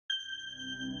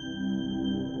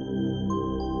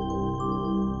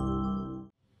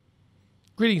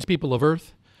Greetings, people of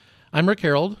Earth. I'm Rick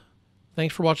Harold.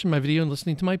 Thanks for watching my video and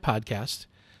listening to my podcast.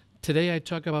 Today I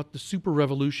talk about the super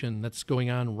revolution that's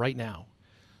going on right now.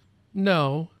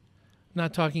 No, I'm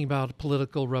not talking about a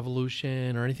political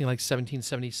revolution or anything like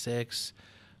 1776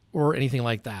 or anything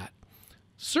like that.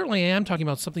 Certainly I am talking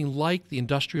about something like the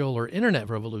industrial or internet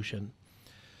revolution.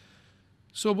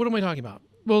 So what am I talking about?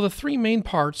 Well, the three main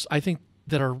parts I think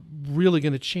that are really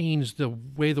going to change the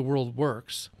way the world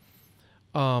works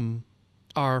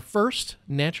are first,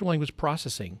 natural language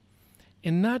processing,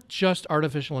 and not just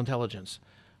artificial intelligence.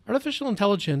 Artificial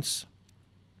intelligence,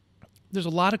 there's a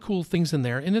lot of cool things in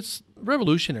there, and it's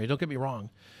revolutionary, don't get me wrong.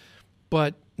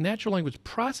 But natural language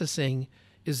processing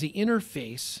is the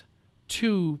interface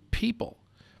to people.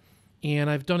 And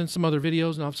I've done in some other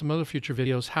videos, and I'll have some other future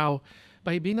videos, how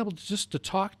by being able to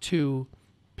talk to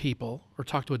people or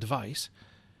talk to a device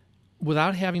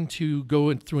without having to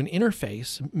go through an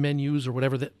interface, menus or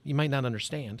whatever that you might not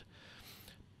understand,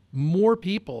 more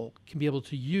people can be able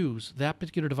to use that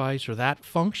particular device or that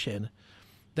function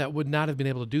that would not have been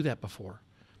able to do that before.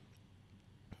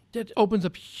 That opens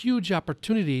up huge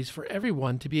opportunities for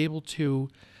everyone to be able to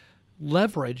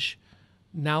leverage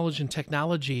knowledge and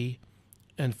technology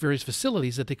and various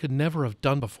facilities that they could never have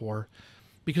done before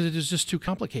because it is just too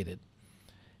complicated.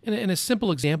 And a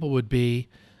simple example would be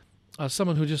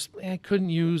someone who just couldn't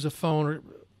use a phone, or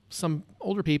some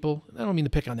older people, I don't mean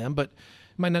to pick on them, but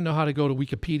might not know how to go to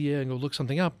Wikipedia and go look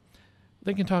something up.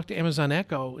 They can talk to Amazon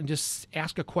Echo and just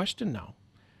ask a question now.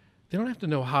 They don't have to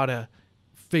know how to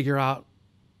figure out,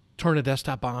 turn a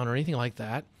desktop on or anything like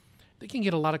that. They can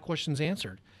get a lot of questions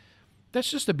answered. That's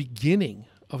just the beginning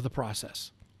of the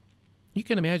process. You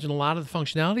can imagine a lot of the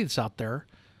functionality that's out there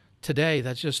today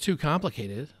that's just too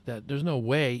complicated, that there's no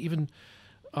way, even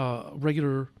a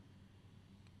regular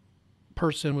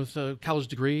person with a college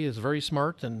degree is very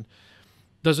smart and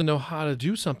doesn't know how to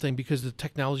do something because the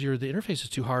technology or the interface is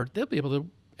too hard, they'll be able to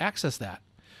access that.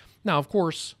 Now, of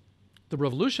course, the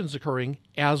revolution is occurring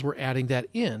as we're adding that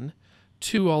in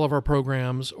to all of our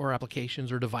programs or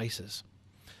applications or devices.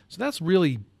 So that's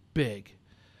really big.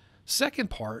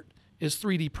 Second part is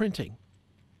 3D printing.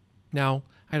 Now,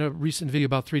 I had a recent video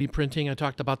about 3D printing. I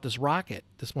talked about this rocket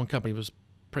this one company was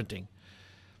printing.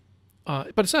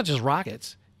 But it's not just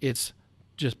rockets. It's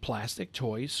just plastic,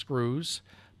 toys, screws,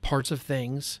 parts of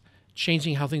things,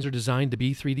 changing how things are designed to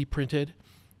be 3D printed.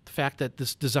 The fact that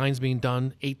this design's being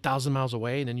done 8,000 miles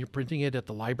away and then you're printing it at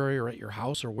the library or at your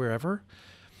house or wherever.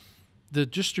 The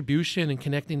distribution and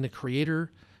connecting the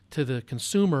creator to the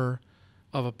consumer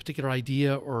of a particular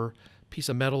idea or piece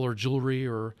of metal or jewelry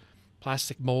or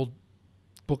plastic mold,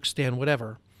 book stand,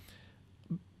 whatever,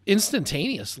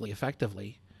 instantaneously,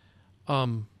 effectively,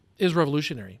 is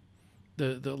revolutionary.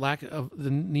 The lack of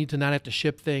the need to not have to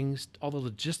ship things, all the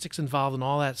logistics involved and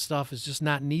all that stuff is just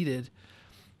not needed.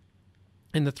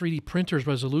 And the 3D printers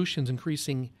resolution's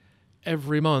increasing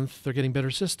every month. They're getting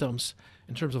better systems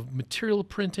in terms of material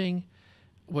printing,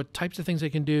 what types of things they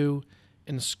can do,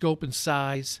 and the scope and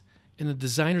size. And the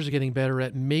designers are getting better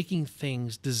at making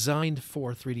things designed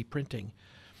for 3D printing.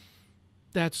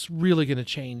 That's really going to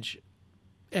change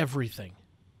everything,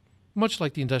 much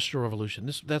like the Industrial Revolution.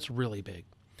 That's really big.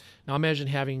 Now imagine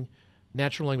having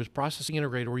natural language processing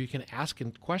integrated where you can ask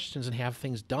questions and have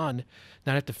things done,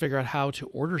 not have to figure out how to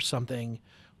order something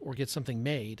or get something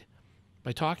made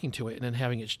by talking to it and then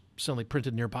having it suddenly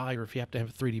printed nearby, or if you have to have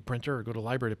a 3D printer or go to a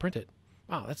library to print it.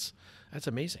 Wow, that's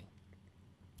amazing.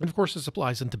 And of course this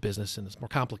applies into business and it's more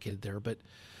complicated there, but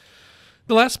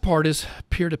the last part is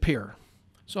peer-to-peer.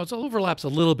 So it overlaps a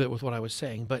little bit with what I was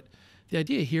saying, but the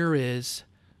idea here is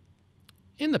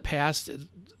in the past,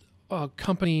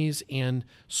 companies and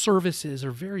services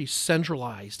are very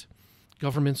centralized.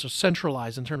 Governments are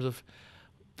centralized in terms of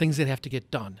things that have to get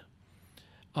done.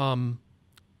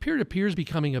 Peer-to-peer is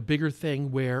becoming a bigger thing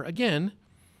where, again,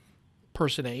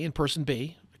 person A and person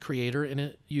B, a creator and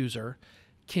a user,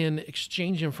 can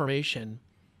exchange information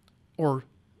or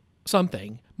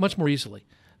something much more easily.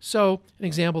 So an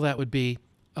example of that would be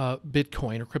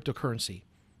Bitcoin or cryptocurrency.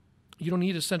 You don't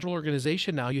need a central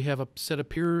organization now. You have a set of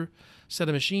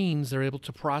machines that are able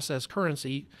to process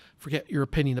currency. Forget your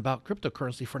opinion about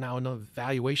cryptocurrency for now and the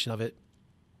valuation of it.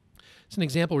 It's an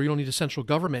example where you don't need a central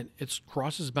government. It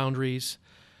crosses boundaries.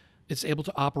 It's able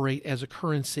to operate as a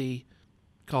currency.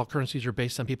 All currencies are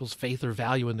based on people's faith or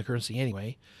value in the currency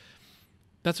anyway.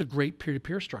 That's a great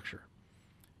peer-to-peer structure.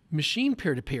 Machine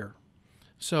peer-to-peer.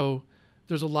 So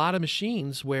there's a lot of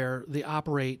machines where they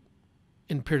operate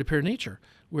in peer-to-peer nature,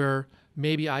 where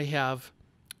maybe I have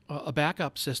a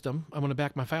backup system. I want to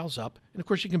back my files up. And of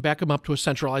course, you can back them up to a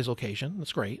centralized location.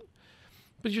 That's great.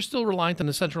 But you're still reliant on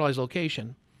the centralized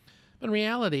location. But in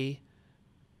reality,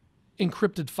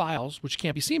 encrypted files, which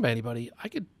can't be seen by anybody, I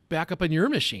could back up on your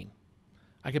machine.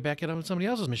 I could back it up on somebody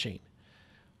else's machine.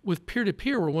 With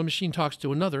peer-to-peer, where one machine talks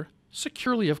to another,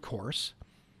 securely, of course,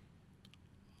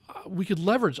 we could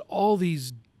leverage all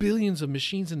these billions of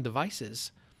machines and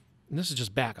devices, and this is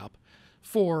just backup,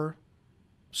 for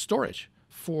storage,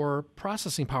 for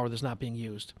processing power that's not being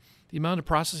used. The amount of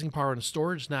processing power and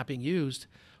storage not being used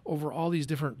over all these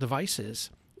different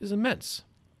devices is immense.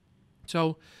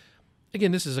 So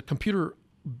again, this is a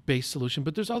computer-based solution,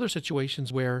 but there's other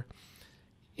situations where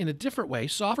in a different way,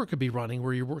 software could be running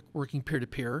where you're working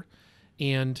peer-to-peer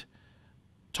and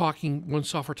one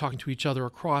software talking to each other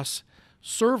across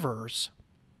servers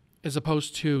as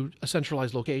opposed to a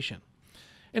centralized location.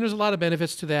 And there's a lot of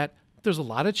benefits to that. There's a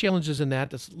lot of challenges in that.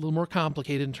 That's a little more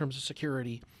complicated in terms of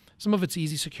security. Some of it's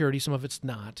easy security, some of it's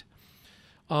not.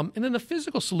 And then the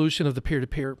physical solution of the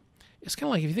peer-to-peer is kind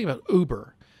of like if you think about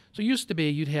Uber. So it used to be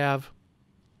you'd have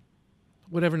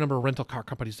whatever number of rental car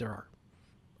companies there are.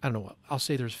 I don't know what, I'll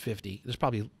say there's 50. There's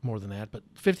probably more than that, but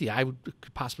 50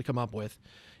 could possibly come up with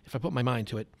if I put my mind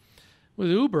to it. With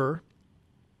Uber,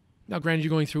 now granted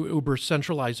you're going through Uber's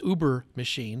centralized Uber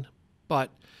machine, but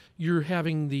you're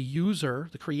having the user,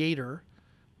 the creator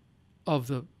of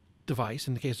the device,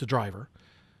 in the case of the driver,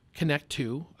 connect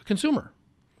to a consumer.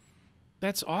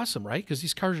 That's awesome, right? Because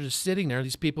these cars are just sitting there.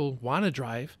 These people want to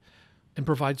drive and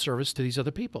provide service to these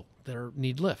other people that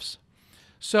need lifts.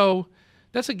 So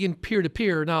that's, again,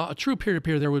 peer-to-peer. Now, a true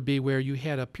peer-to-peer there would be where you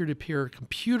had a peer-to-peer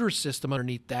computer system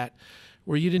underneath that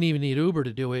where you didn't even need Uber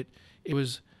to do it. It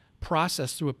was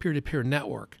processed through a peer-to-peer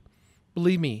network.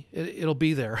 Believe me, it'll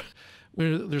be there.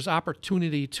 Where there's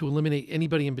opportunity to eliminate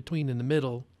anybody in between in the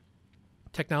middle.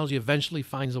 Technology eventually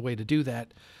finds a way to do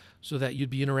that so that you'd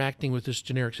be interacting with this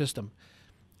generic system.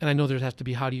 And I know there has to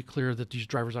be, how do you clear that these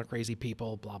drivers aren't crazy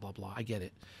people, blah, blah, blah. I get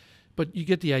it. But you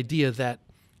get the idea that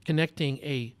connecting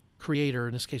a creator,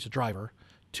 in this case a driver,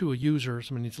 to a user,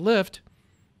 someone needs a lift,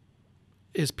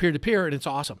 is peer-to-peer, and it's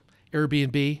awesome.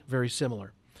 Airbnb, very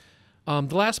similar.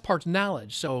 The last part's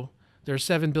knowledge. So there are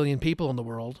 7 billion people in the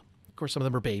world. Of course, some of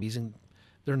them are babies, and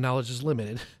their knowledge is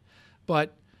limited.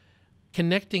 But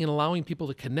connecting and allowing people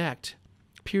to connect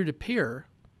peer-to-peer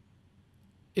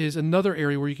is another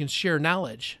area where you can share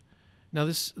knowledge. Now,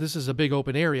 this is a big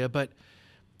open area, but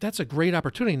that's a great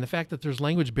opportunity. And the fact that there's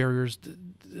language barriers,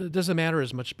 it doesn't matter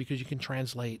as much because you can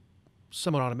translate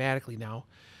somewhat automatically now.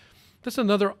 That's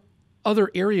another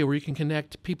area where you can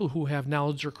connect people who have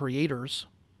knowledge or creators,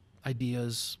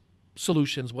 ideas,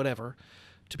 solutions, whatever,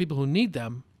 to people who need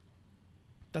them.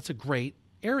 That's a great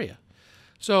area.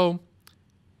 So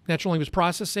natural language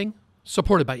processing,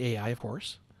 supported by AI, of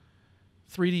course,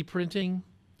 3D printing,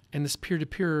 and this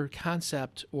peer-to-peer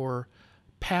concept or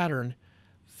pattern,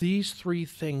 these three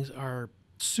things are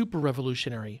super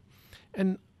revolutionary.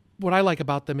 And what I like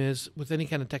about them is, with any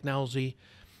kind of technology,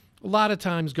 a lot of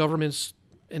times governments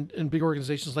and big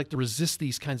organizations like to resist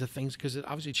these kinds of things because it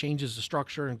obviously changes the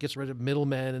structure and gets rid of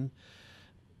middlemen. And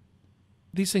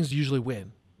these things usually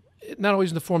win. Not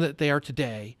always in the form that they are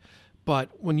today, but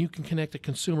when you can connect a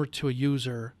consumer to a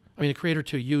user, a creator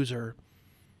to a user,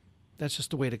 that's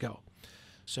just the way to go.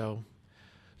 So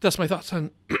that's my thoughts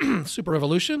on Super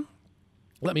Revolution.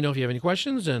 Let me know if you have any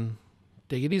questions, and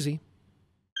take it easy.